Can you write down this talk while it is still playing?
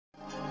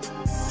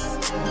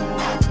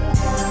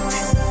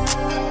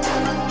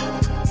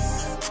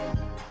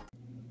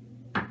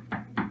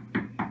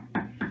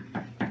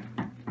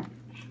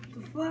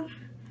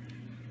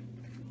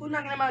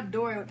my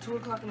door at 2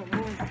 o'clock in the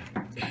morning. Them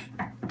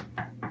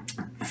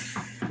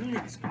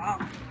niggas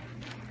wild.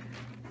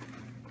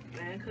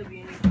 Man, it could be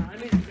anything. Let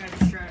me just grab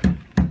the strap.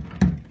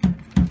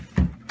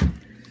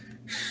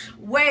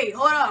 Wait,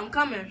 hold up, I'm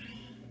coming.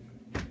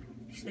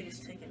 These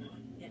niggas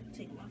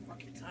taking my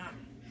fucking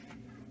time.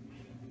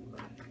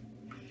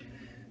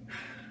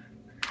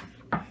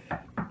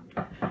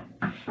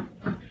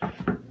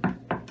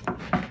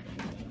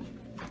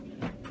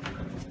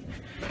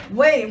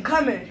 Wait, I'm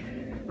coming.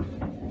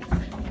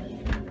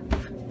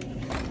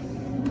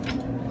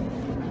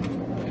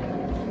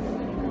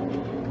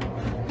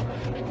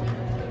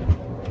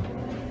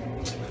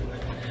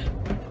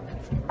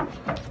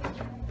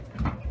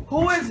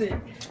 Who is it?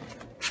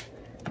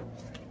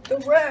 The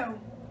rail.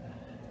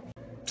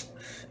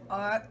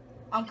 Alright,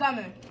 I'm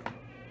coming.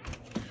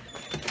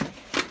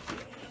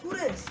 Who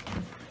this?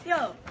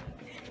 Yo,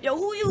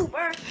 who you,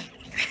 bro?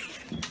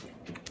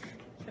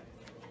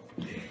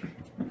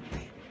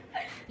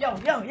 Yo,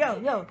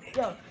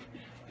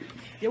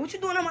 what you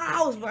doing in my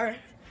house, bro?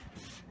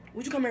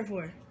 What you come here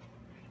for?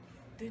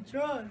 The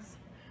drugs.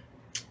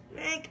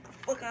 Man, get the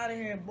fuck out of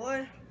here,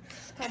 boy.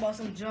 Talk about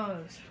some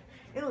drugs.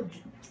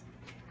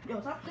 Yo,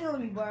 stop playing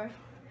with me, bro.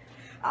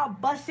 I'll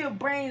bust your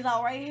brains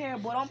out right here,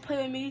 boy. Don't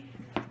play with me.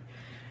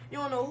 You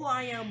don't know who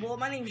I am, boy.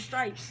 My name's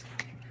Stripes.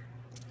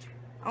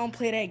 I don't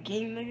play that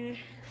game, nigga.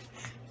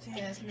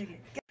 Ass nigga.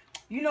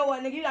 You know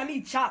what, nigga? You got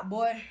me chopped,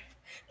 boy.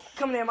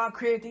 Coming in my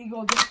crib, then you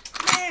gonna get...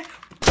 Man!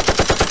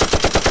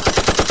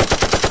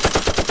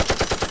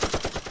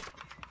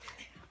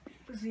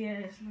 Pussy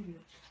ass nigga.